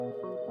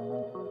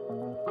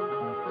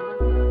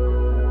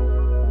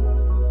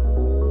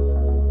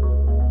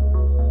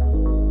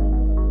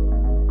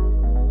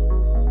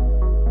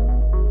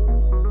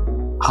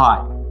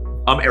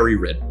Ari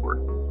Redford.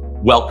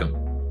 Welcome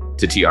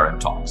to TRM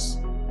Talks.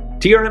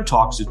 TRM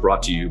Talks is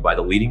brought to you by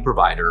the leading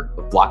provider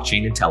of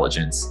blockchain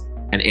intelligence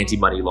and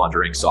anti-money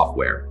laundering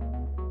software,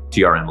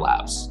 TRM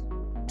Labs.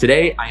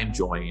 Today, I am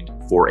joined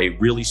for a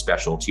really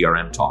special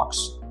TRM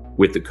Talks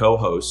with the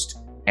co-host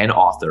and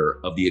author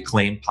of the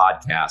acclaimed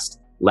podcast,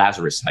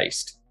 Lazarus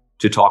Heist,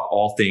 to talk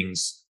all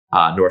things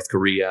North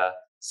Korea,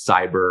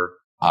 cyber,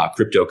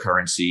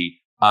 cryptocurrency.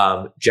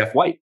 Geoff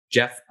White.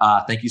 Geoff,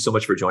 thank you so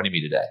much for joining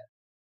me today.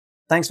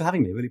 Thanks for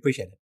having me. Really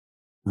appreciate it.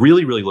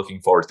 Really, really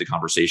looking forward to the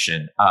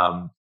conversation.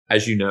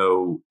 As you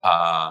know,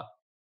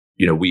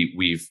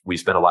 we've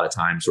spent a lot of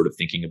time sort of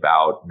thinking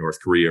about North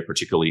Korea,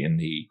 particularly in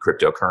the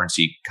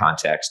cryptocurrency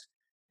context,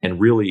 and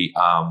really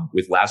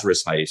with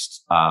Lazarus Heist,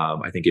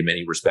 I think in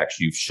many respects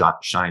you've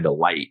shined a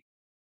light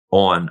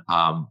on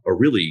a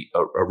really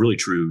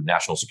true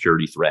national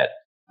security threat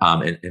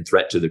and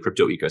threat to the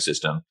crypto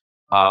ecosystem.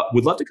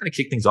 Would love to kind of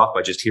kick things off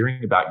by just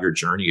hearing about your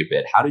journey a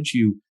bit. How did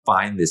you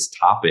find this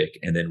topic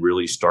and then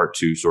really start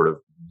to sort of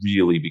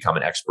really become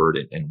an expert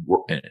and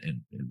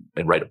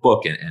write a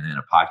book and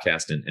a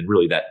podcast and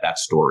really that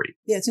story?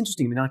 Yeah, it's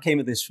interesting. I mean, I came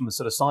at this from a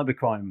sort of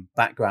cybercrime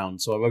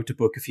background. So I wrote a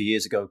book a few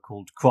years ago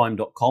called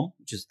crime.com,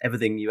 which is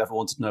everything you ever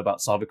wanted to know about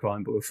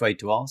cybercrime, but were afraid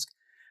to ask.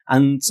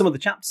 And some of the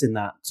chapters in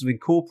that sort of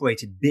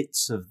incorporated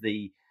bits of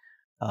the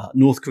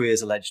North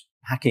Korea's alleged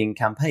hacking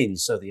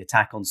campaigns. So the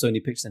attack on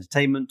Sony Pictures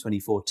Entertainment,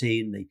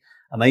 2014, the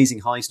amazing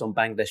heist on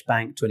Bangladesh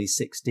Bank,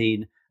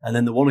 2016, and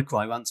then the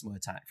WannaCry ransomware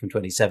attack from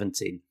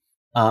 2017.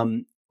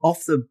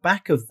 Off the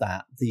back of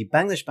that, the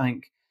Bangladesh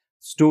Bank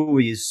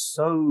story is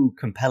so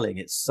compelling.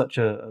 It's such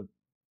a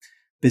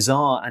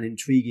bizarre and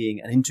intriguing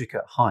and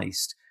intricate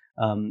heist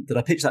that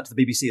I pitched that to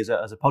the BBC as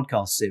a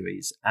podcast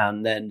series,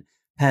 and then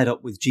paired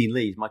up with Jean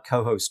Lee, my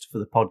co-host for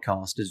the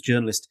podcast. As a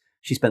journalist,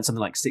 she spent something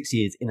like 6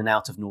 years in and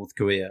out of North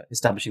Korea,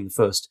 establishing the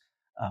first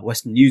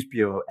Western news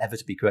bureau ever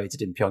to be created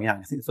in Pyongyang.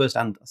 I think the first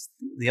and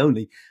the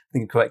only, I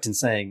think I'm correct in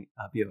saying,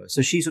 bureau.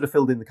 So she sort of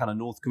filled in the kind of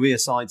North Korea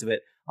sides of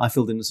it. I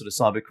filled in the sort of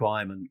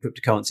cybercrime and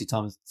cryptocurrency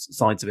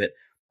sides of it.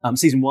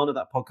 Season 1 of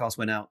that podcast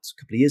went out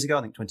a couple of years ago,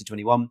 I think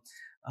 2021.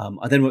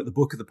 I then wrote the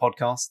book of the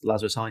podcast,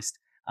 Lazarus Heist.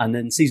 And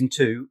then season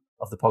 2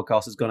 of the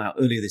podcast has gone out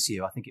earlier this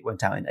year. I think it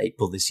went out in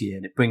April this year,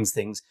 and it brings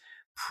things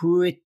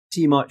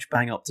pretty much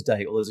bang up to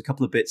date, although there's a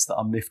couple of bits that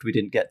are miffed we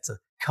didn't get to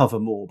cover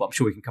more, but I'm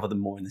sure we can cover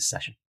them more in this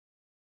session.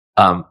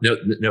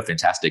 No,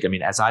 fantastic. I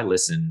mean, as I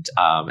listened,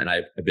 and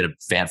I've been a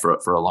fan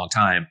for a long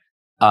time,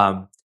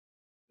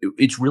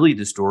 it's really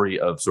the story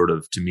of sort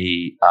of, to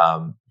me,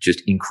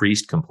 just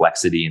increased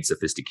complexity and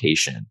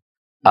sophistication.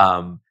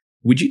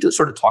 Would you just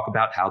sort of talk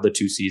about how the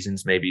 2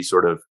 seasons maybe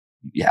sort of,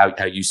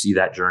 how you see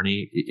that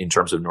journey in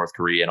terms of North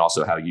Korea and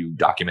also how you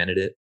documented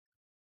it?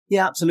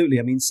 Yeah, absolutely.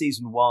 I mean,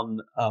 season 1,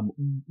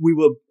 we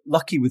were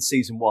lucky with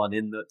season 1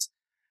 in that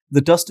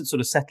the dust had sort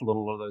of settled on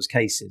a lot of those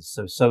cases.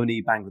 So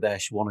Sony,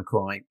 Bangladesh,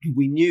 WannaCry,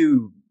 we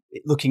knew,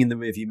 looking in the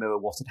rearview mirror,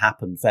 what had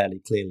happened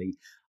fairly clearly.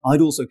 I'd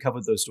also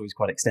covered those stories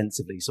quite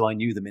extensively, so I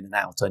knew them in and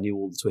out. I knew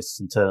all the twists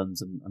and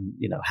turns and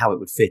how it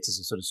would fit as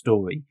a sort of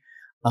story.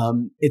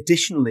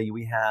 Additionally,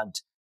 we had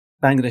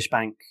Bangladesh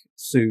Bank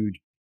sued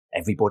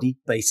everybody,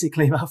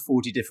 basically about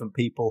 40 different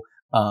people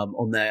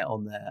on their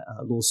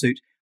lawsuit.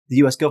 The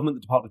US government,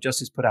 the Department of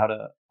Justice, put out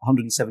a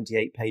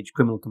 178-page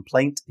criminal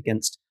complaint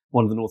against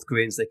one of the North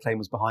Koreans they claim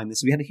was behind this.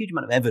 So we had a huge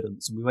amount of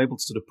evidence, and we were able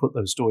to sort of put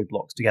those story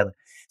blocks together.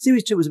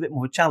 Series 2 was a bit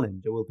more of a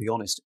challenge, I will be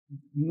honest.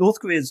 North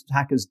Korea's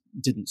hackers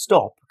didn't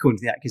stop, according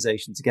to the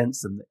accusations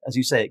against them. As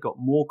you say, it got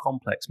more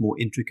complex, more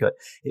intricate.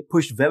 It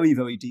pushed very,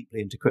 very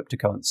deeply into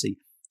cryptocurrency.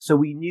 So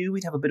we knew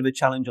we'd have a bit of a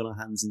challenge on our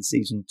hands in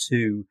season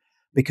 2,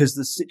 because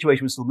the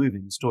situation was still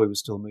moving, the story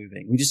was still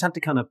moving. We just had to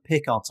kind of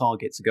pick our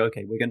targets and go,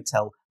 okay, we're going to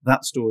tell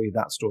that story,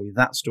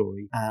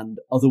 and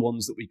other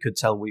ones that we could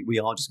tell, we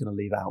are just going to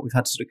leave out. We've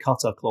had to sort of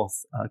cut our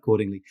cloth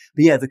accordingly.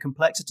 But yeah, the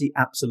complexity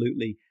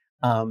absolutely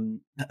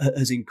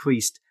has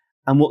increased.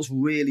 And what's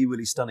really,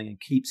 really stunning and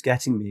keeps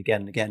getting me again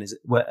and again is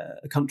where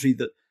a country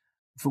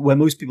where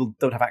most people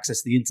don't have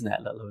access to the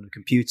internet, let alone a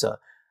computer,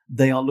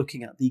 they are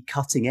looking at the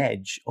cutting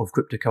edge of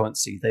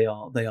cryptocurrency. They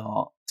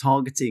are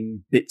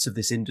targeting bits of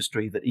this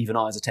industry that even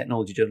I, as a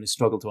technology journalist,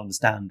 struggle to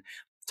understand.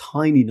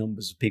 Tiny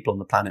numbers of people on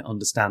the planet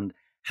understand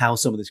how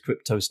some of this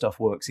crypto stuff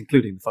works,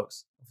 including the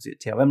folks, obviously, at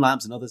TRM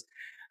Labs and others.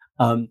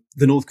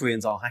 The North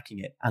Koreans are hacking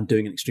it and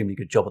doing an extremely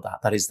good job of that.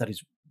 That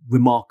is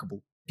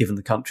remarkable, given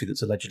the country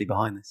that's allegedly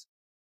behind this.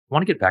 I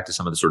want to get back to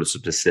some of the sort of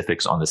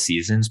specifics on the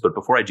seasons, but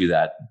before I do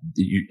that,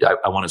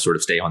 I want to sort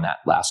of stay on that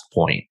last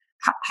point.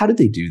 How did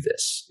they do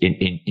this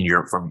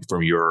from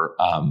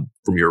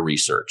your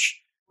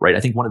research, right? I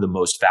think one of the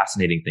most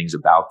fascinating things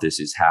about this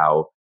is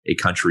how a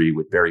country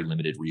with very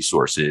limited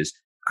resources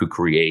could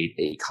create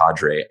a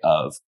cadre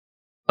of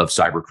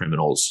cyber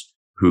criminals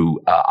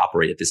who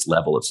operate at this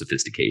level of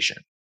sophistication.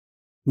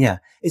 Yeah,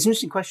 it's an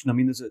interesting question. I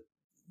mean,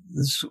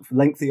 there's sort of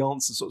lengthy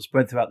answers sort of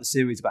spread throughout the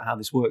series about how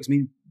this works. I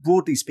mean,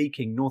 broadly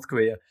speaking, North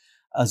Korea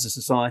as a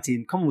society,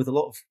 in common with a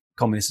lot of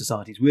communist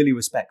societies, really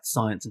respect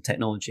science and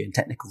technology and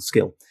technical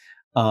skill.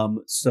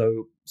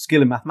 So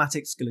skill in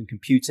mathematics, skill in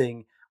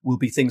computing, will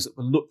be things that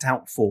were looked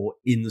out for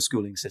in the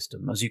schooling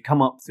system. As you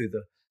come up through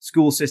the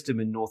school system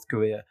in North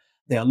Korea,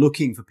 they are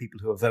looking for people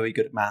who are very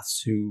good at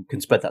maths, who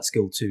can spread that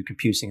skill to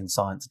computing and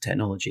science and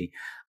technology.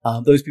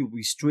 Those people will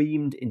be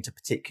streamed into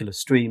particular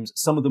streams.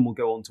 Some of them will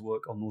go on to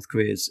work on North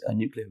Korea's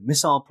nuclear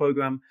missile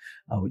program,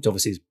 which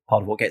obviously is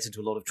part of what gets into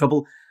a lot of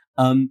trouble.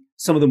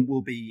 Some of them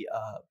will be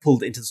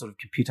pulled into the sort of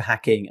computer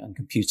hacking and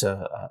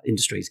computer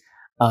industries.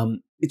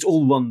 It's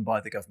all run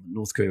by the government.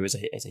 North Korea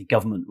is a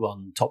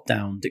government-run,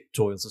 top-down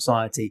dictatorial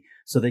society,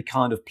 so they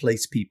kind of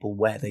place people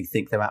where they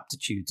think their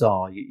aptitudes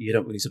are. You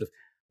don't really sort of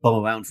bum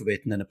around for a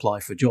bit and then apply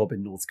for a job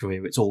in North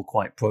Korea. It's all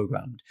quite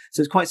programmed.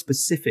 So it's quite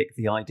specific,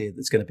 the idea that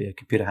there's going to be a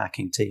computer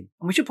hacking team.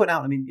 And we should point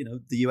out, I mean,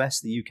 the US,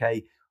 the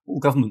UK,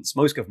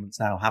 most governments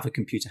now have a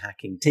computer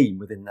hacking team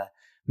within their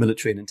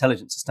military and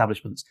intelligence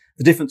establishments.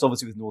 The difference,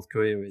 obviously, with North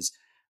Korea is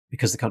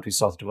because the country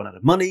started to run out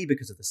of money,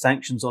 because of the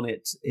sanctions on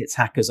it, its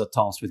hackers are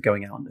tasked with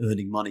going out and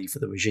earning money for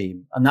the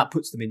regime. And that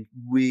puts them in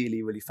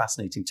really, really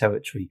fascinating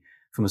territory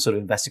from a sort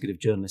of investigative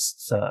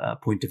journalist's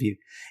point of view.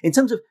 In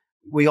terms of,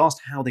 we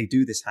asked how they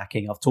do this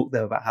hacking. I've talked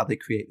there about how they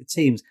create the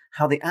teams,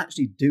 how they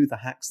actually do the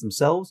hacks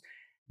themselves.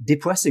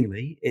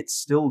 Depressingly, it's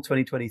still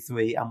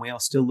 2023 and we are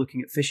still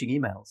looking at phishing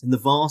emails. In the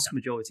vast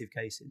majority of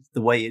cases,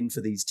 the way in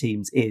for these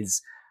teams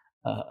is,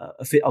 I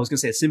was going to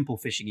say a simple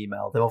phishing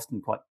email. They're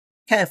often quite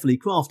carefully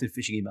crafted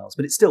phishing emails,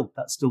 but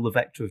that's still the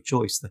vector of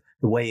choice,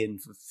 the way in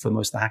for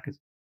most of the hackers.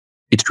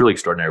 It's truly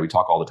extraordinary. We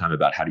talk all the time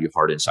about how do you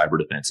harden cyber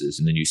defenses,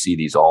 and then you see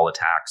these all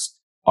attacks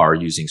are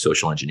using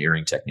social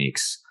engineering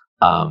techniques.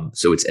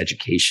 So it's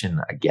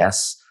education, I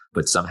guess,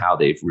 but somehow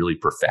they've really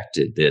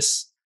perfected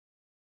this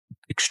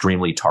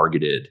extremely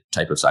targeted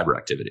type of cyber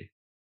activity.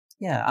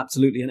 Yeah,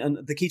 absolutely.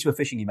 And the key to a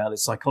phishing email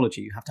is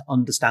psychology. You have to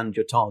understand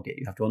your target.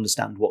 You have to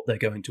understand what they're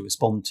going to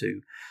respond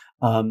to.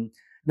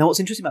 Now, what's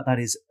interesting about that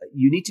is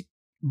you need to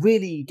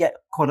really get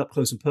quite up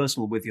close and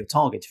personal with your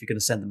target. If you're going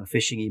to send them a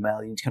phishing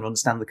email, you need to kind of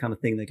understand the kind of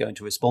thing they're going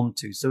to respond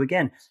to. So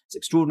again, it's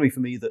extraordinary for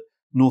me that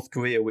North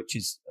Korea, which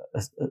is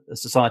a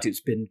society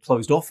that's been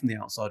closed off from the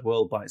outside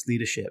world by its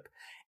leadership,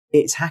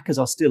 its hackers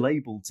are still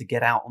able to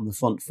get out on the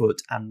front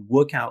foot and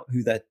work out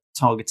who they're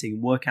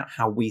targeting, work out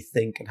how we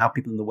think and how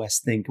people in the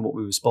West think and what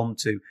we respond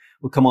to.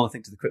 We'll come on, I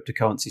think, to the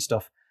cryptocurrency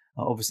stuff.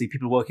 Obviously,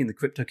 people working in the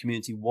crypto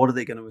community, what are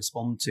they going to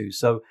respond to?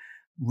 So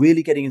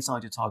really getting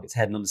inside your target's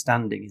head and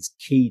understanding is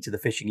key to the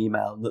phishing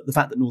email. And the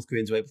fact that North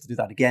Koreans are able to do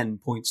that again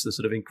points to the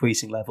sort of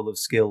increasing level of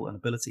skill and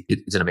ability.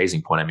 It's an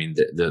amazing point. I mean,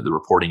 the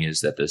reporting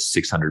is that the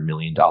 $600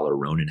 million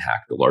Ronin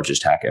hack, the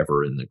largest hack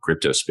ever in the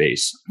crypto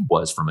space,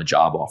 was from a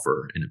job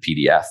offer in a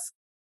PDF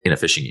in a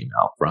phishing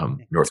email from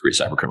North Korea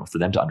cybercriminal. For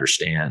them to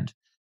understand,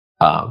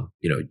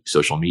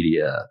 social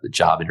media, the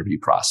job interview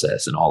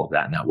process, and all of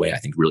that in that way, I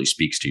think really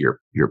speaks to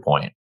your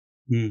point.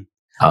 Really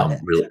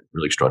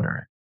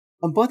extraordinary.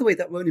 And by the way,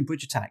 that Ronin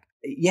Bridge attack,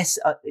 yes,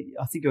 I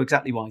think you're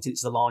exactly right.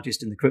 It's the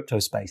largest in the crypto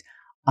space.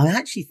 I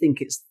actually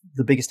think it's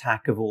the biggest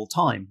hack of all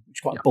time, which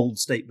is quite a bold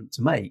statement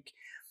to make.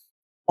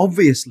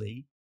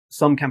 Obviously,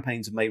 some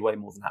campaigns have made way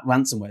more than that.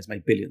 Ransomware has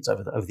made billions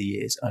over the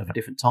years, over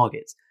different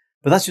targets.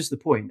 But that's just the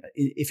point.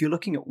 If you're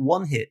looking at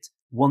one hit,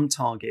 one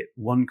target,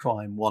 one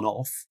crime, one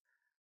off,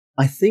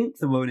 I think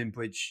the Ronin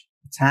Bridge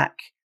attack,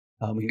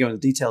 we can go into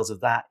the details of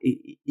that,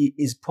 it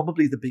is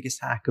probably the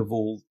biggest hack of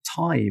all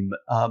time.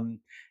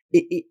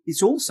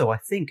 It's also, I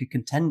think, a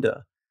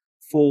contender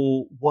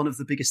for one of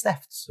the biggest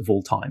thefts of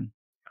all time.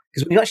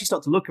 Because when you actually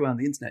start to look around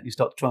the internet and you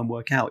start to try and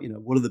work out,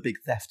 what are the big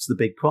thefts, the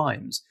big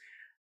crimes,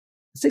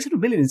 600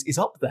 million is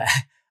up there.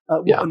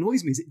 What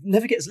annoys me is it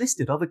never gets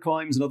listed. Other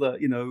crimes and other,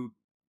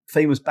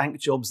 famous bank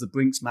jobs, the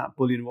Brinks Map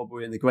bullion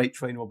robbery and the Great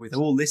Train robbery, they're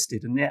all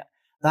listed. And yet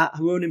that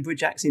Ronin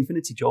Bridge Axie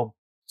Infinity job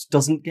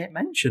doesn't get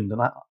mentioned.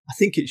 And I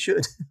think it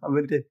should. I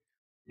really do.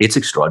 It's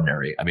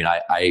extraordinary. I mean,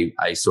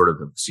 I sort of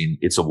have seen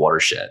it's a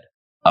watershed.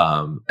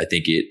 I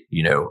think it,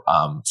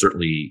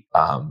 certainly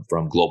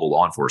from global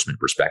law enforcement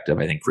perspective,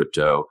 I think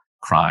crypto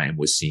crime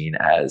was seen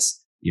as,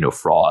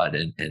 fraud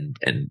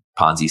and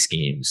Ponzi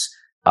schemes,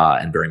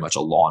 and very much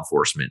a law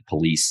enforcement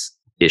police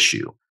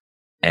issue.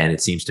 And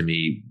it seems to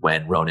me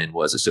when Ronin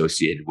was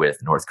associated with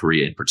North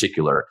Korea in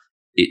particular,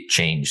 it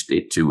changed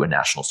it to a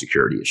national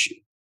security issue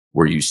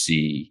where you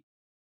see,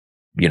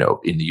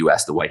 in the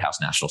US, the White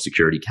House National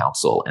Security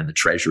Council and the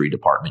Treasury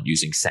Department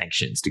using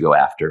sanctions to go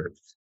after,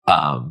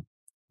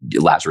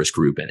 Lazarus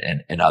Group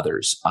and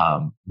others,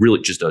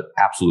 really just an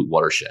absolute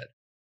watershed.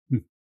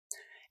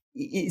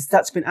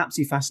 That's been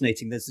absolutely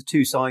fascinating. There's the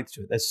two sides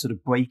to it. There's a sort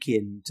of break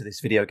in to this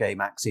video game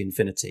Axie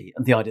Infinity,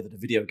 and the idea that a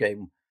video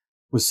game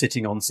was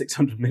sitting on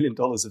 $600 million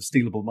of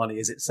stealable money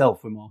is itself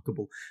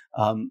remarkable.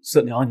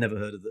 Certainly I'd never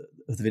heard of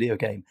the video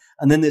game.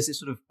 And then there's this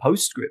sort of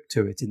postscript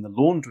to it in the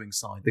laundering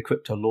side, the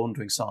crypto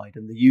laundering side,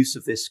 and the use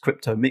of this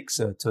crypto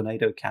mixer,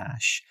 Tornado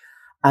Cash.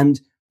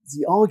 And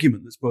the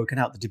argument that's broken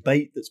out, the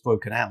debate that's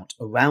broken out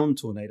around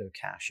Tornado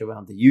Cash,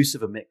 around the use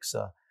of a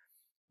mixer.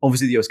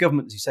 Obviously, the US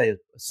government, as you say, has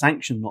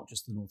sanctioned not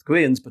just the North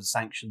Koreans, but has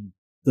sanctioned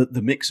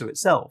the mixer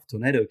itself,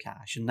 Tornado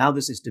Cash. And now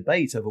there's this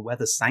debate over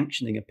whether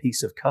sanctioning a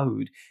piece of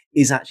code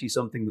is actually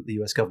something that the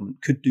US government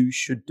could do,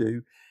 should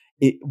do.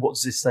 what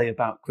does this say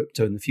about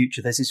crypto in the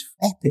future? There's this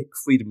epic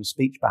freedom of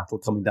speech battle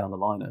coming down the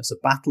line. It's a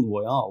battle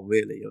royale,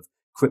 really, of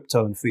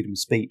crypto and freedom of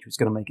speech, which is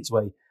going to make its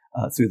way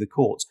through the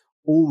courts,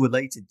 all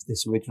related to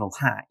this original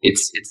hack.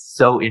 It's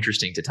so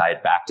interesting to tie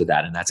it back to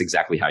that. And that's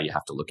exactly how you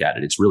have to look at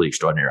it. It's really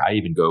extraordinary. I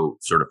even go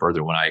sort of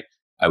further when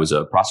I was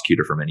a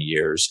prosecutor for many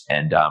years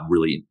and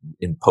really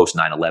in post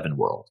 9/11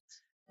 world.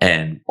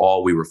 And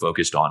all we were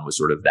focused on was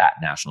sort of that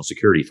national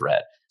security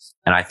threat.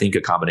 And I think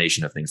a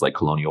combination of things like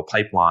Colonial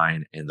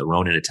Pipeline and the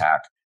Ronin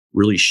attack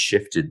really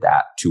shifted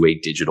that to a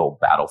digital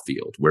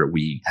battlefield where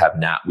we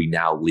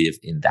now live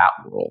in that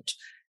world.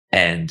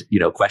 And,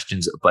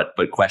 questions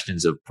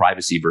of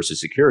privacy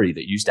versus security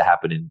that used to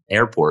happen in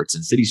airports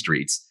and city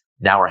streets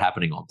now are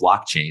happening on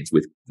blockchains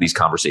with these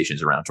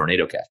conversations around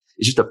Tornado Cash.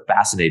 It's just a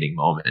fascinating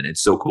moment. And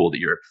it's so cool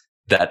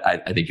that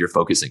I think you're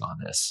focusing on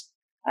this.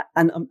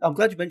 And I'm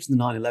glad you mentioned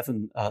the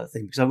 9/11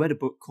 thing, because I read a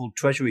book called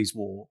Treasury's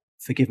War.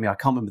 Forgive me, I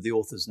can't remember the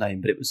author's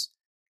name, but it was,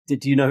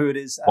 do you know who it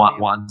is?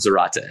 Juan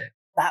Zarate.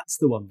 That's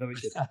the one. Very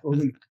good.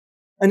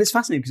 And it's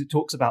fascinating because it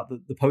talks about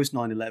the post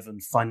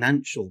 9/11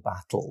 financial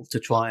battle to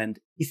try and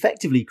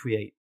effectively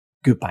create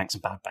good banks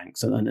and bad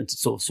banks and to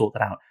sort of sort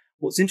that out.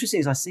 What's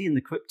interesting is I see in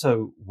the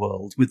crypto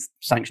world, with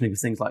sanctioning of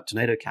things like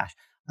Tornado Cash,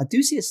 I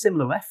do see a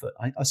similar effort.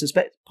 I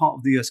suspect part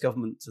of the US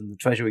government and the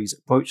Treasury's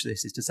approach to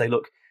this is to say,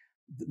 look,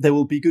 there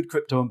will be good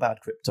crypto and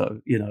bad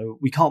crypto.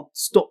 We can't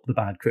stop the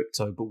bad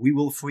crypto, but we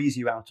will freeze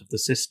you out of the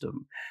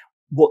system.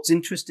 What's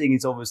interesting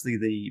is obviously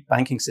the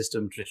banking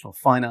system, traditional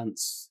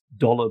finance,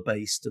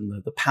 dollar-based, and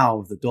the power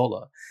of the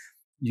dollar.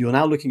 You're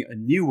now looking at a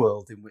new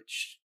world in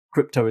which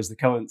crypto is the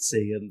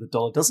currency and the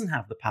dollar doesn't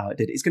have the power it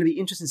did. It's going to be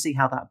interesting to see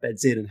how that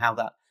beds in and how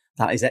that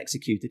is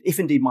executed, if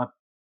indeed my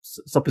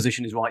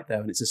supposition is right there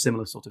and it's a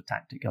similar sort of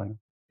tactic going on.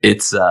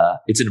 It's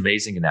an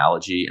amazing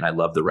analogy, and I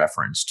love the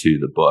reference to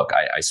the book.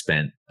 I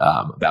spent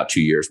about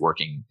 2 years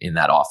working in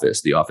that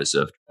office, the Office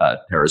of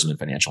Terrorism and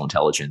Financial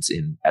Intelligence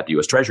at the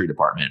U.S. Treasury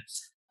Department,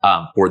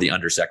 for the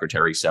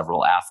undersecretary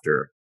several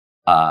after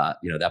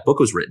that book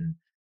was written.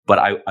 But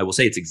I will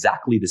say it's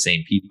exactly the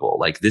same people.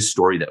 Like this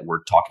story that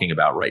we're talking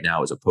about right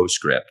now is a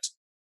postscript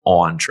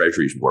on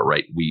Treasury's War,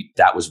 right?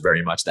 That was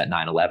very much that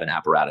 9/11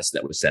 apparatus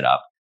that was set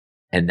up,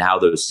 and now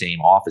those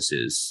same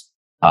offices.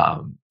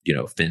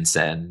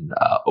 FinCEN,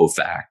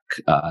 OFAC,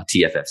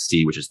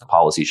 TFFC, which is the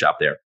policy shop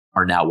there,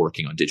 are now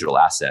working on digital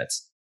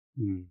assets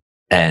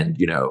and,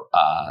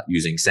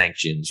 using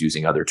sanctions,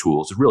 using other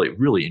tools. A really,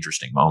 really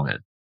interesting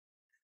moment.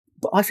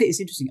 But I think it's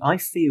interesting. I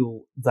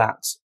feel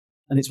that,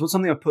 and it's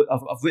something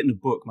I've written a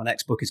book. My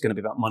next book is going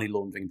to be about money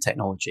laundering and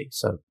technology.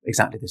 So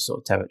exactly this sort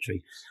of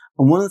territory.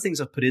 And one of the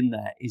things I've put in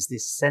there is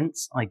this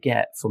sense I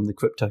get from the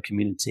crypto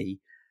community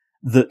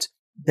that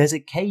there's a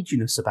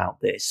caginess about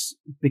this,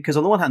 because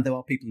on the one hand, there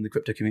are people in the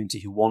crypto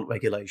community who want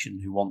regulation,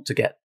 who want to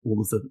get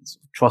all of the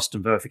trust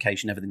and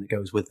verification, everything that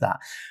goes with that.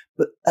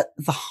 But at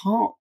the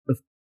heart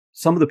of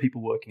some of the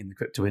people working in the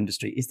crypto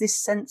industry is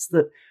this sense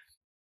that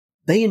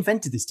they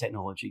invented this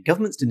technology.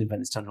 Governments didn't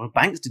invent this technology.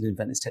 Banks didn't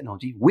invent this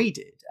technology. We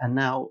did. And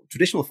now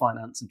traditional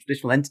finance and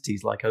traditional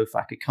entities like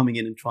OFAC are coming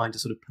in and trying to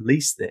sort of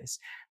police this.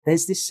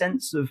 There's this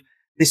sense of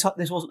this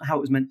wasn't how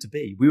it was meant to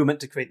be. We were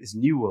meant to create this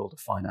new world of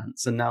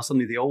finance, and now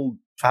suddenly the old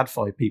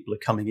TradFi people are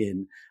coming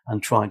in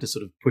and trying to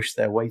sort of push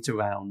their weight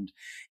around.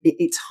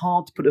 It's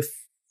hard to put a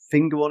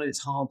finger on it. It's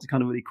hard to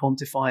kind of really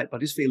quantify it, but I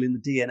just feel in the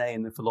DNA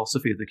and the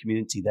philosophy of the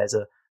community,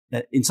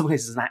 in some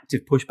cases, an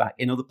active pushback.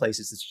 In other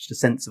places, there's just a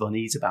sense of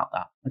unease about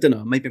that. I don't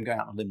know. Maybe I'm going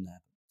out on a limb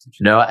there.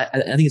 No, I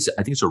think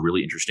it's a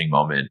really interesting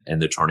moment,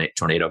 and the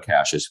Tornado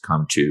Cash has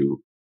come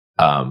to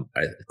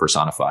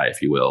personify,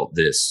 if you will,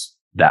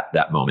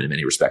 that moment in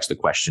many respects, the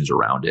questions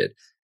around it.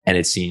 And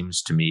it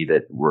seems to me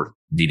that we're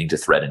needing to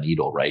thread a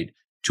needle, right,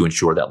 to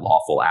ensure that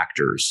lawful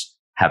actors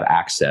have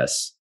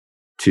access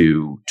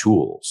to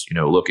tools.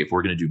 Look, if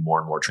we're going to do more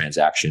and more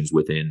transactions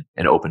within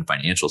an open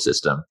financial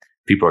system,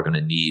 people are going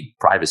to need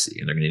privacy,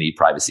 and they're going to need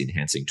privacy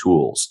enhancing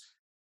tools.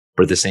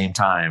 But at the same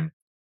time,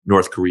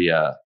 North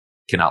Korea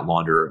cannot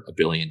launder $1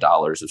 billion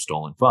of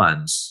stolen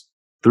funds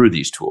through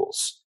these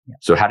tools. Yeah.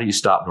 So how do you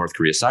stop North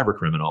Korea's cyber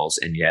criminals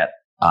and yet,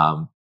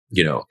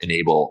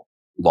 enable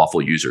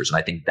lawful users? And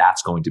I think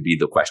that's going to be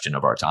the question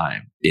of our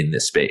time in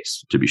this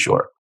space, to be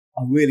sure.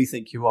 I really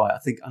think you're right. I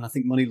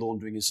think money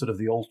laundering is sort of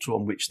the altar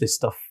on which this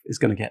stuff is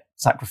going to get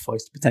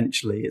sacrificed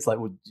potentially. It's like,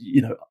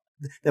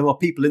 there are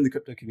people in the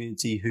crypto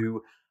community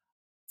who,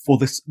 for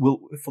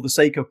the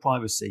sake of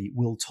privacy,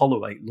 will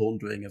tolerate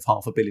laundering of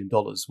 $500 million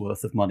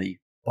worth of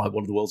money by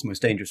one of the world's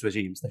most dangerous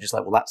regimes. They're just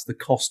like, well, that's the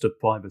cost of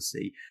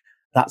privacy.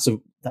 That's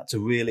a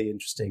really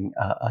interesting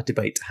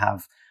debate to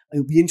have.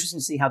 It'll be interesting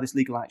to see how this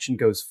legal action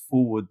goes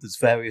forward. There's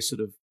various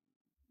sort of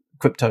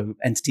crypto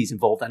entities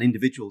involved and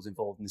individuals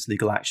involved in this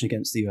legal action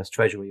against the US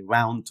Treasury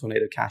around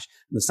Tornado Cash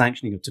and the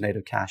sanctioning of Tornado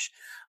Cash.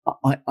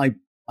 I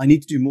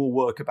need to do more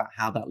work about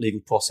how that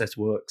legal process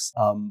works.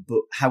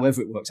 But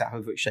however it works out,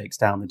 however it shakes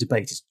down, the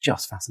debate is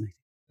just fascinating.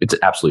 It's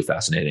absolutely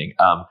fascinating.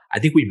 I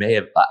think we may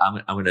have.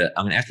 I'm gonna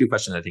ask you a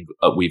question that I think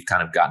we've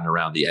kind of gotten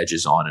around the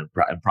edges on,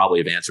 and probably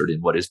have answered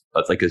in what is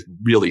like a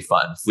really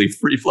fun,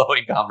 free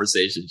flowing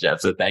conversation,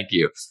 Geoff. So thank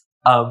you.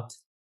 Um,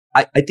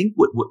 I think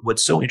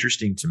what's so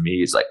interesting to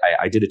me is like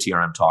I did a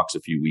TRM talks a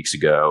few weeks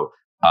ago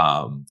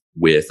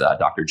with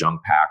Dr. Jung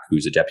Pak,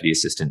 who's a deputy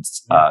assistant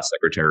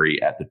secretary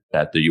at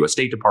the U.S.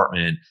 State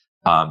Department.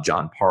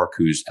 John Park,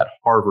 who's at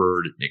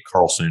Harvard, Nick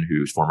Carlson,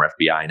 who's former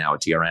FBI, now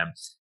at TRM.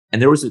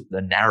 And there was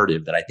a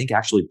narrative that I think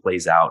actually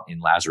plays out in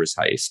Lazarus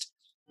Heist.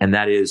 And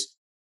that is,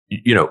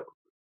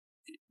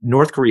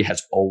 North Korea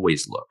has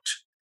always looked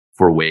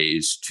for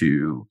ways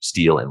to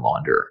steal and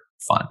launder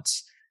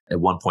funds. At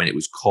one point, it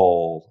was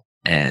coal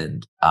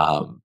and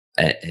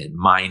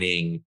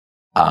mining.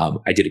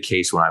 I did a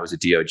case when I was at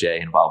DOJ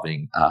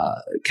involving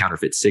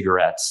counterfeit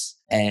cigarettes.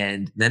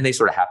 And then they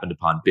sort of happened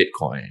upon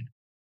Bitcoin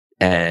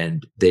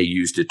and they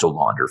used it to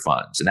launder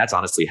funds. And that's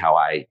honestly how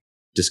I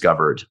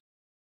discovered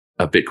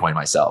Bitcoin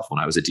myself when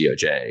I was at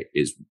DOJ,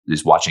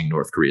 is watching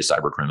North Korea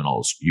cyber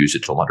criminals use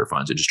it to launder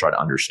funds and just try to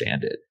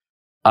understand it.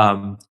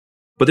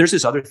 But there's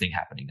this other thing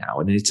happening now,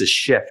 and it's a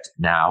shift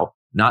now,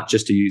 not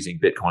just to using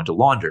Bitcoin to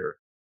launder,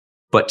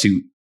 but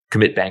to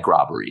commit bank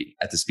robbery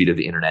at the speed of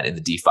the internet in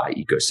the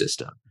DeFi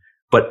ecosystem.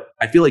 But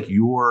I feel like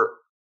your,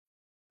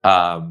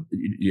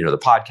 the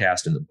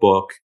podcast and the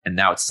book, and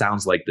now it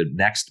sounds like the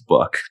next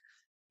book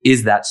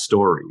is that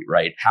story,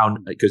 right?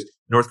 Because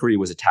North Korea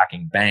was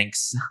attacking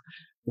banks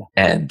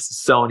and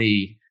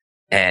Sony,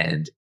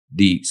 and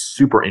the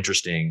super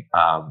interesting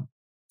kind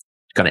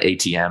of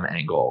ATM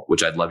angle,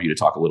 which I'd love you to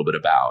talk a little bit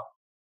about.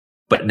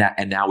 But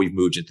now we've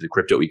moved into the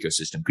crypto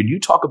ecosystem. Could you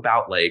talk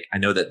about, like, I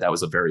know that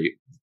was a very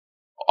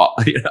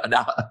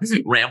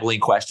rambling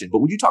question, but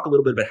would you talk a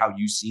little bit about how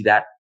you see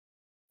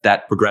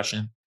that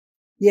progression?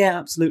 Yeah,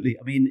 absolutely.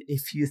 I mean,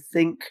 if you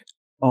think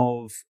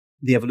of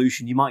the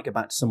evolution, you might go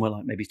back to somewhere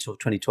like maybe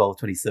 2012,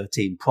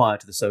 2013, prior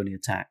to the Sony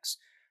attacks.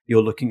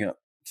 You're looking at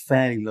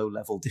fairly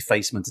low-level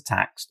defacement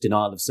attacks,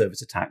 denial of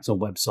service attacks on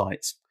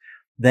websites.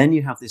 Then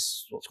you have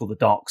this, what's called the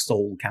Dark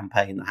Soul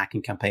campaign, the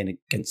hacking campaign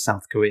against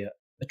South Korea,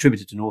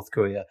 attributed to North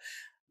Korea.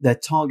 They're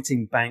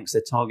targeting banks,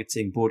 they're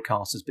targeting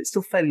broadcasters, but it's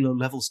still fairly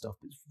low-level stuff.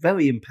 It's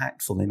very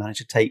impactful. They managed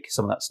to take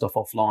some of that stuff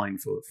offline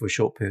for a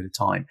short period of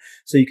time.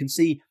 So you can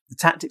see the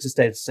tactics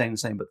are staying the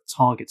same, but the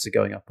targets are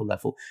going up a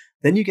level.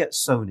 Then you get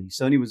Sony.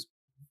 Sony was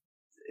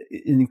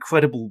an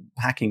incredible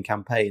hacking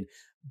campaign,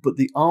 but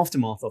the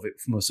aftermath of it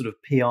from a sort of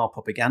PR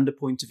propaganda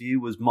point of view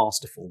was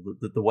masterful.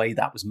 The way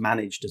that was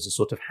managed as a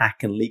sort of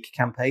hack and leak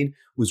campaign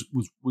was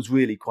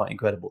really quite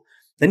incredible.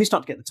 Then you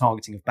start to get the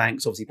targeting of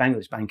banks. Obviously,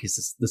 Bangladesh Bank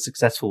is the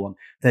successful one.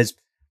 There's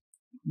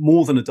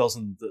more than a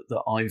dozen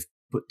that I've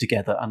put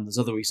together, and there's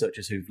other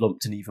researchers who've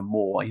lumped in even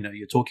more.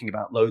 You're talking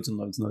about loads and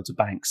loads and loads of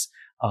banks,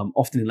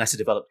 often in lesser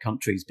developed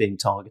countries, being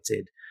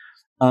targeted,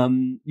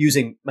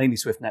 using mainly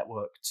Swift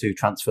network to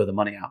transfer the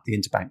money out, the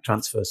interbank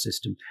transfer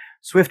system.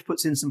 Swift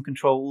puts in some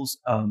controls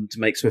to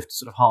make Swift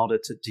sort of harder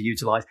to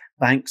utilize.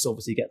 Banks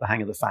obviously get the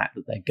hang of the fact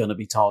that they're going to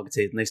be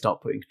targeted, and they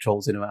start putting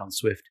controls in around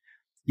Swift.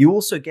 You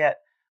also get,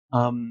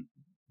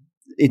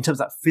 in terms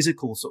of that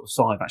physical sort of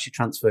side of actually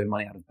transferring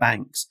money out of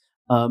banks,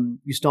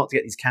 you start to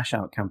get these cash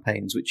out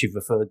campaigns, which you've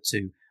referred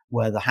to,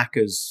 where the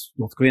hackers,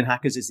 North Korean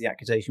hackers is the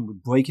accusation,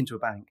 would break into a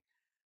bank,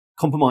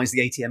 compromise the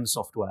ATM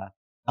software,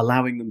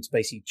 allowing them to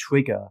basically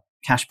trigger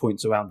cash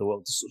points around the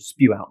world to sort of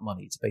spew out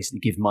money, to basically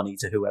give money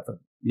to whoever,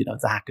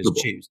 the hackers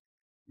choose.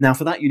 Now,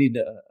 for that, you need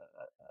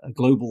a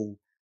global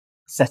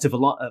set of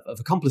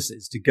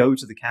accomplices to go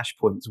to the cash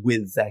points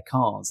with their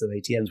cards, their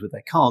ATMs with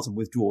their cards, and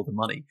withdraw the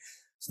money.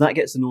 So that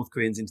gets the North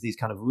Koreans into these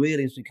kind of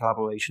really interesting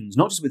collaborations,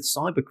 not just with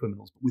cyber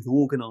criminals, but with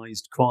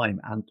organized crime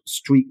and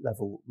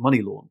street-level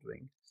money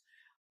laundering.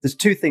 There's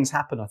two things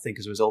happen, I think,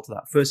 as a result of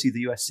that. Firstly,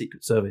 the US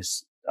Secret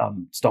Service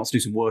starts to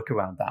do some work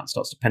around that and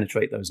starts to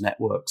penetrate those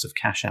networks of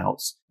cash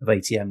outs, of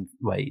ATM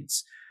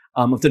raids.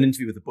 I've done an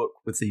interview with the book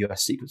with the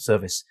US Secret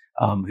Service,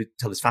 who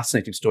tell this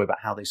fascinating story about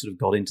how they sort of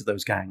got into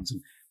those gangs,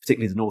 and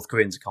particularly the North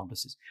Koreans'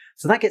 accomplices.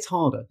 So that gets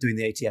harder, doing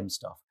the ATM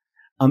stuff.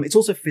 It's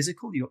also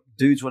physical. You've got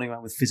dudes running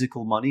around with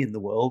physical money in the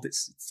world.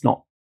 It's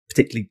not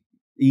particularly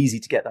easy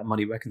to get that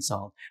money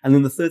reconciled. And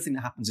then the third thing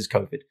that happens is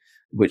COVID,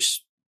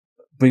 which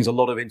brings a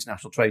lot of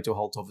international trade to a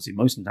halt, obviously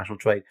most international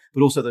trade,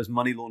 but also those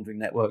money laundering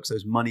networks,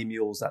 those money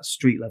mules, that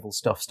street level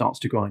stuff starts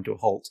to grind to a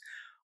halt.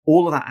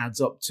 All of that adds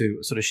up to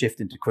a sort of shift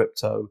into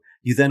crypto.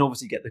 You then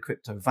obviously get the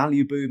crypto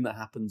value boom that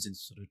happens in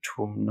sort of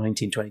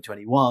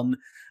 2021.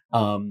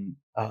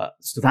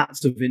 So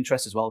that's of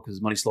interest as well, because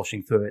there's money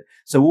sloshing through it.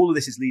 So all of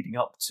this is leading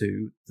up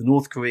to the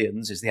North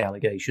Koreans, is the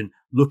allegation,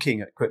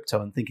 looking at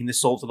crypto and thinking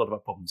this solves a lot of our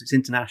problems. It's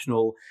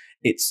international,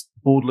 it's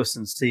borderless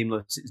and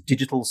seamless, it's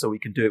digital, so we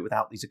can do it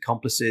without these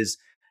accomplices.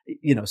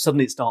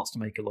 Suddenly it starts to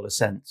make a lot of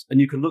sense.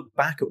 And you can look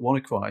back at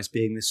WannaCry as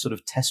being this sort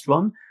of test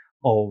run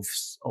of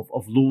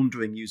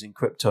laundering using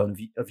crypto and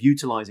of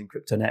utilizing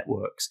crypto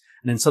networks.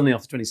 And then suddenly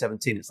after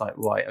 2017, it's like,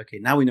 right, okay,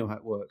 now we know how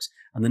it works.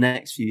 And the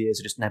next few years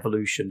are just an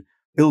evolution,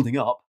 building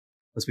up,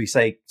 as we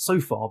say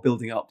so far,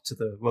 building up to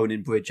the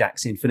Ronin Bridge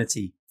Axie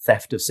Infinity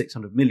theft of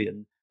 600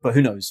 million But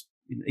who knows?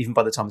 Even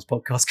by the time this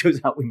podcast goes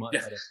out, we might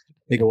have a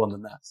bigger one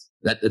than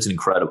that. That's an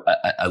incredible.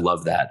 I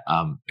love that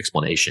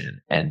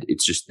explanation, and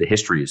it's just the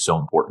history is so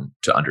important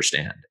to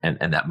understand,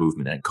 and that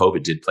movement and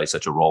COVID did play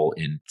such a role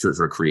in sort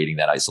of creating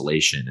that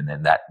isolation, and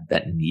then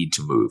that need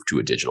to move to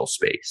a digital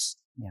space.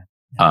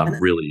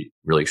 Really,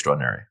 really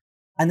extraordinary.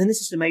 And then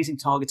this is amazing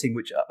targeting,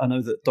 which I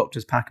know that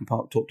Doctors Pack and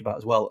Park talked about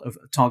as well, of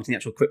targeting the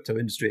actual crypto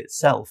industry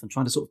itself and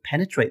trying to sort of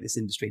penetrate this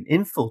industry and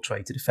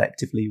infiltrate it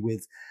effectively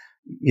with,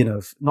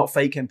 not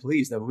fake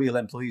employees. They're real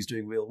employees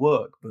doing real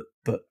work,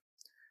 but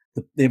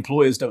the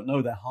employers don't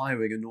know they're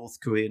hiring a North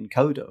Korean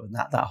coder. And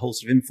that whole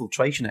sort of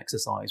infiltration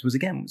exercise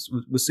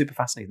was super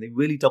fascinating. They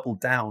really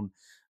doubled down.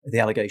 The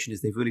allegation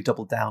is they've really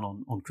doubled down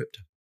on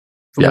crypto.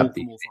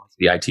 The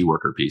IT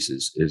worker piece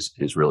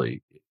is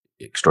really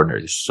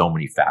extraordinary. There's so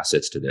many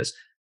facets to this.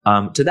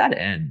 To that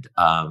end,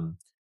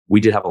 we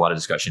did have a lot of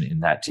discussion in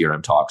that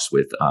TRM talks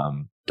with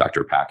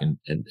Dr. Pack and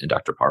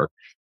Dr. Park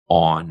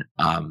on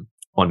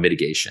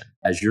mitigation.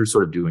 As you're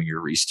sort of doing your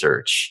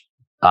research,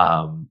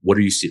 what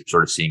are you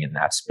sort of seeing in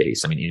that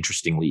space? I mean,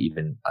 interestingly,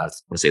 even I want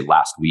to say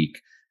last week,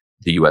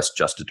 the U.S.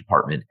 Justice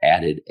Department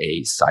added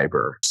a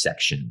cyber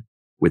section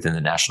within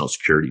the National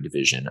Security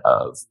Division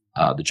of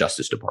the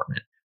Justice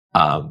Department,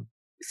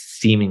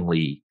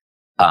 seemingly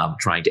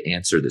trying to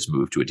answer this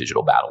move to a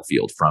digital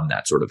battlefield from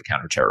that sort of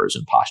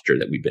counterterrorism posture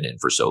that we've been in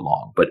for so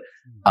long. But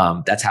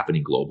that's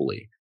happening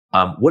globally.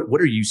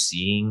 What are you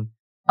seeing?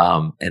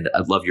 And I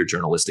love your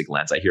journalistic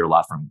lens. I hear a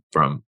lot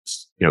from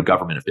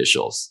government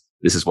officials.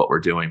 This is what we're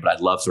doing, but I'd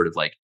love sort of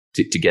like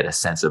to get a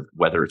sense of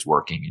whether it's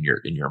working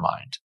in your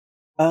mind.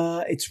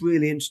 It's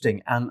really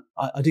interesting, and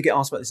I do get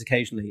asked about this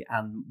occasionally.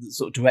 And the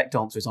sort of direct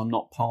answer is I'm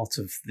not part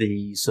of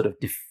the sort of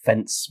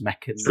defense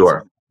mechanism.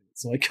 Sure.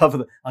 So I cover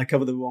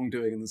the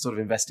wrongdoing and the sort of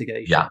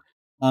investigation. Yeah.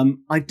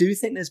 I do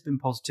think there's been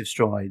positive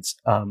strides.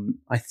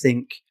 I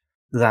think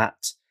that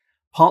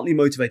partly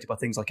motivated by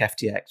things like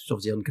FTX, which is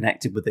obviously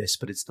unconnected with this,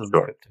 but it's still in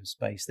the crypto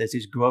space. There's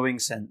this growing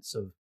sense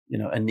of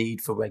a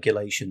need for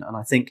regulation, and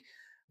I think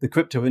the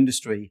crypto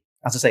industry,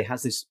 as I say,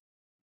 has this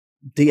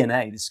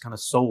DNA, this kind of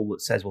soul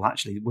that says, well,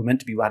 actually, we're meant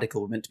to be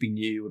radical, we're meant to be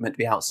new, we're meant to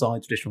be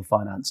outside traditional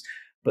finance,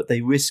 but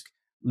they risk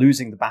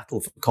losing the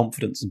battle for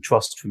confidence and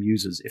trust from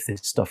users if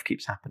this stuff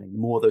keeps happening. The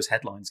more those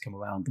headlines come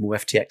around, the more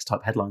FTX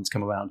type headlines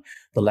come around,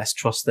 the less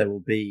trust there will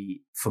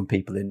be from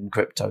people in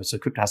crypto. So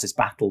crypto has this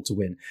battle to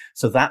win.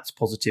 So that's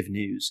positive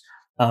news.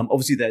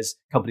 Obviously, there's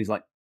companies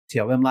like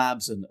TRM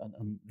Labs and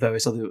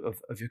various other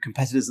of your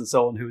competitors and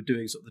so on who are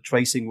doing sort of the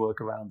tracing work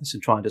around this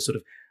and trying to sort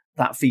of,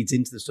 that feeds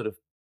into the sort of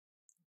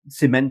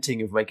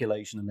cementing of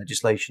regulation and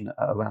legislation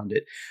around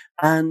it.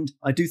 And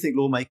I do think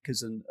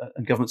lawmakers and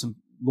governments and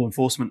law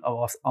enforcement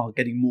are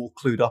getting more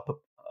clued up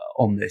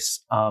on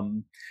this.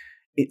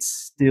 It's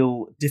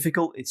still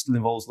difficult. It still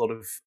involves a lot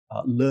of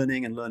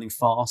learning and learning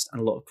fast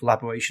and a lot of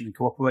collaboration and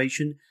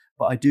cooperation.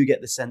 But I do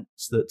get the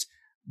sense that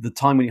the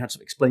time when you had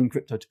to explain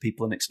crypto to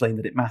people and explain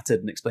that it mattered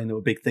and explain there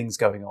were big things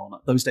going on,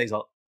 those days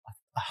are,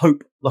 I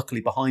hope,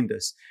 luckily behind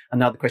us. And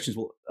now the question is,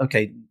 well,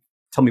 okay,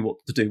 tell me what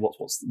to do.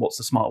 What's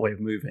the smart way of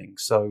moving?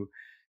 So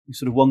you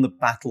sort of won the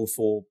battle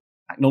for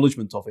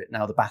acknowledgement of it.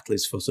 Now the battle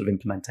is for sort of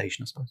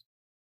implementation, I suppose.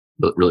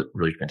 Really,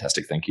 really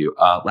fantastic. Thank you.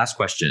 Last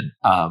question.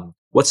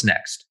 What's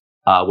next?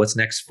 What's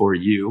next for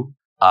you?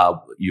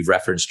 You've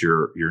referenced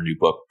your new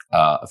book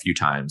a few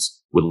times.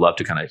 Would love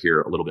to kind of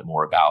hear a little bit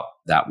more about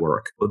that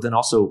work. But then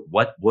also,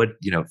 what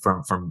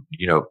from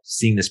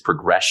seeing this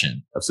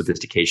progression of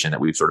sophistication that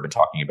we've sort of been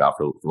talking about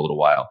for a little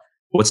while.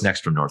 What's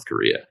next from North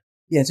Korea?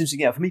 Yeah, it's interesting.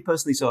 Yeah, for me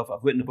personally, so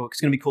I've written a book.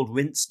 It's going to be called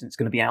Rinsed, and it's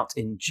going to be out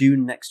in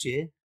June next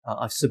year.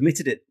 I've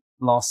submitted it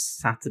last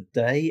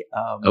Saturday.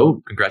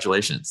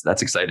 Congratulations!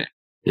 That's exciting.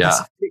 Yeah,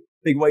 it's a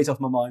big weight off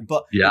my mind.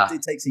 But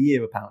it takes a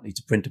year apparently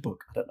to print a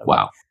book. I don't know.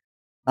 Wow.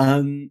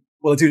 Why.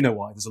 Well, I do know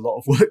why. There's a lot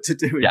of work to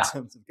do in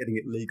terms of getting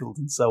it legal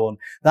and so on.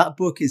 That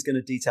book is going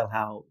to detail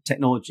how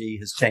technology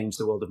has changed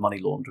the world of money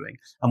laundering.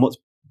 And what's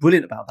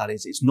brilliant about that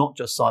is it's not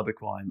just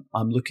cybercrime.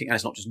 And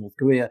it's not just North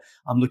Korea.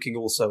 I'm looking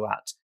also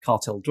at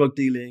cartel drug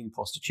dealing,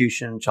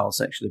 prostitution, child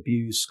sexual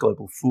abuse,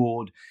 global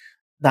fraud.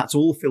 That's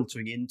all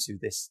filtering into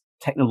this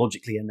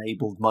technologically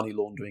enabled money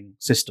laundering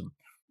system.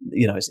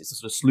 It's a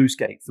sort of sluice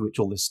gate through which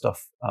all this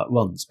stuff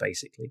runs,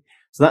 basically.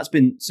 So that's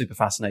been super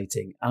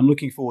fascinating. I'm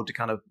looking forward to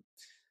kind of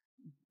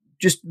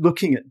just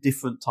looking at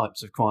different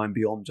types of crime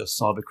beyond just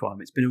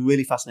cybercrime. It's been a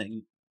really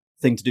fascinating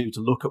thing to do, to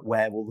look at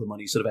where all the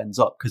money sort of ends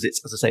up, because it's,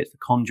 as I say, it's the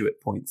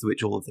conduit point through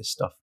which all of this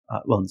stuff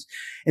runs.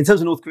 In terms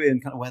of North Korea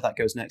and kind of where that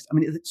goes next, I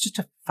mean, it's just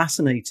a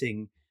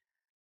fascinating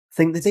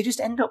thing that they just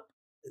end up,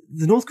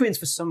 the North Koreans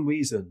for some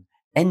reason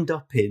end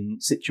up in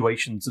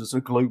situations that are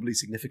sort of globally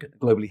significant,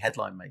 globally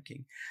headline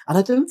making. And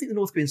I don't think the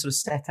North Koreans sort of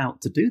set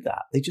out to do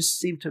that. They just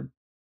seem to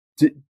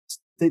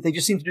they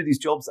just seem to do these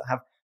jobs that have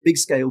big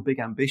scale, big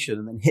ambition,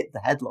 and then hit the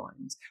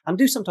headlines. And I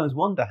do sometimes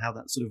wonder how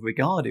that's sort of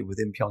regarded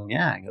within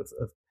Pyongyang of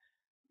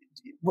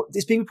what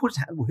is being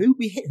reported. Who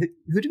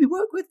do we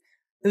work with?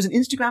 there was an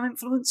Instagram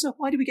influencer.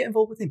 Why did we get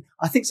involved with him?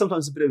 I think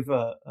sometimes a bit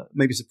of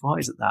maybe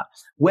surprise at that.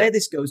 Where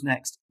this goes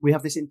next, we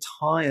have this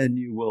entire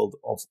new world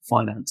of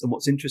finance. And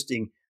what's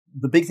interesting,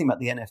 the big thing about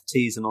the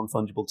NFTs and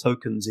non-fungible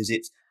tokens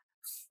is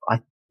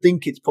I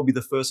think it's probably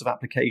the first of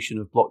application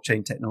of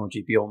blockchain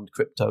technology beyond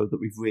crypto that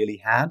we've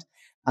really had.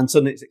 And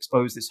suddenly it's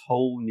exposed this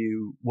whole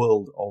new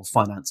world of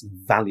finance and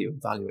value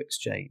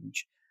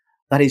exchange.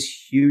 That is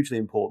hugely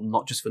important,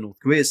 not just for North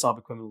Korea's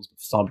cyber criminals,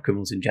 but for cyber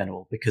criminals in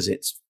general, because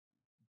it's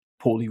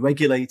poorly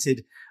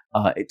regulated,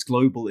 it's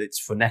global, it's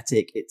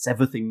frenetic, it's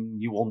everything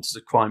you want as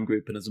a crime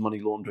group and as a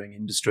money laundering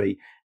industry.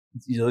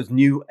 Those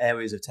new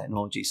areas of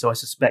technology. So I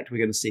suspect we're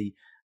going to see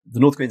the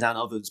North Koreans and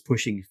others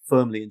pushing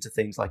firmly into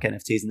things like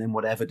NFTs, and then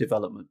whatever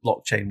development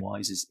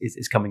blockchain-wise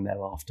is coming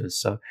thereafter.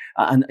 So,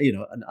 and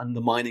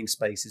the mining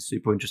space is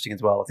super interesting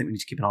as well. I think we need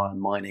to keep an eye on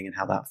mining and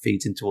how that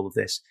feeds into all of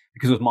this.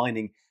 Because with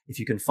mining, if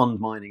you can fund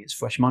mining, it's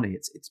fresh money.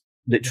 It's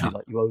literally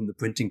like you own the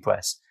printing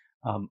press.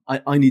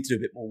 I need to do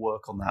a bit more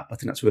work on that, but I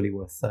think that's really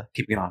worth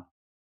keeping an eye on.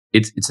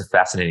 It's a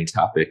fascinating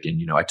topic,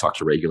 and I talk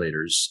to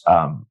regulators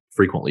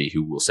frequently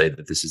who will say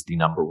that this is the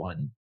number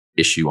one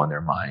issue on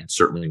their mind,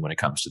 certainly when it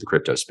comes to the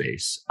crypto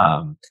space,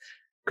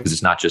 because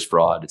it's not just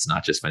fraud, it's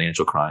not just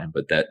financial crime,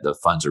 but that the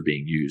funds are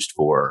being used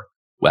for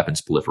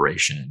weapons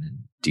proliferation and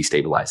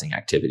destabilizing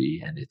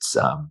activity, and it's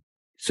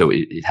so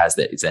it has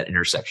it's that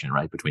intersection,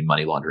 right, between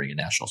money laundering and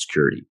national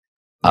security.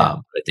 I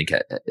think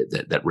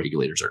that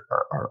regulators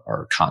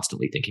are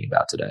constantly thinking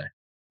about today.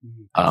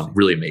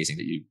 Really amazing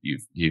that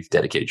you've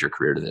dedicated your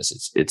career to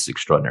this. It's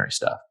extraordinary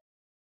stuff.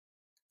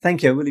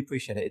 Thank you. I really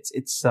appreciate it.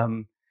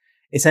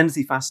 It's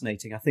endlessly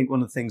fascinating. I think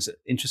one of the things that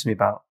interests me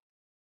about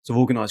sort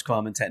of organized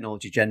crime and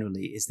technology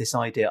generally is this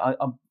idea.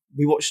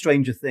 We watch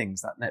Stranger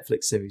Things, that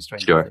Netflix series,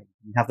 Stranger Things.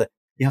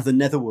 You have the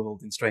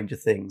netherworld in Stranger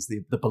Things,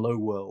 the below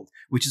world,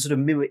 which is sort of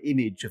mirror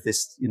image of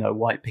this,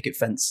 white picket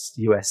fence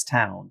US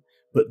town,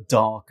 but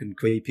dark and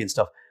creepy and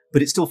stuff.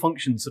 But it still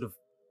functions sort of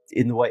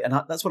in the way, and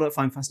that's what I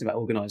find fascinating about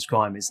organized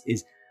crime is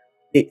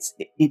it's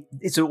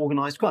an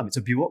organized crime. It's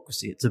a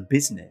bureaucracy. It's a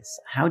business.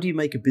 How do you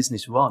make a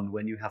business run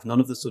when you have none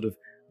of the sort of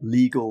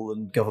legal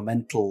and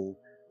governmental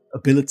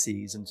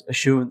abilities and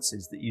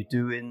assurances that you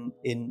do in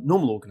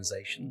normal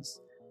organizations?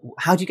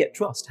 How do you get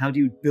trust? How do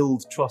you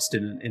build trust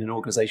in an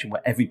organization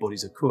where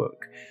everybody's a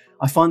crook?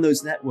 I find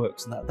those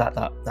networks and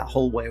that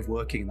whole way of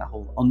working and that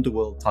whole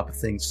underworld type of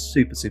thing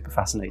super, super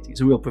fascinating.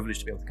 It's a real privilege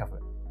to be able to cover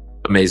it.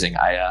 Amazing.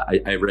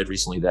 I read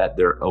recently that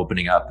they're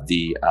opening up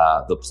the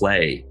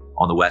play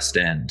on the West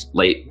End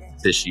late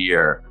this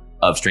year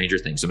of Stranger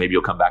Things. So maybe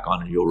you'll come back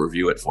on and you'll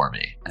review it for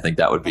me. I think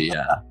that would be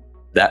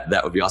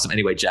that would be awesome.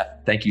 Anyway, Geoff,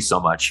 thank you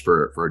so much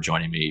for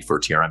joining me for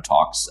TRM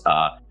Talks.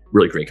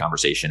 Really great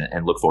conversation,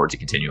 and look forward to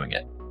continuing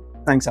it.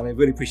 Thanks, Abby. I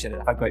really appreciate it.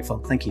 I've had great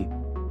fun. Thank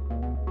you.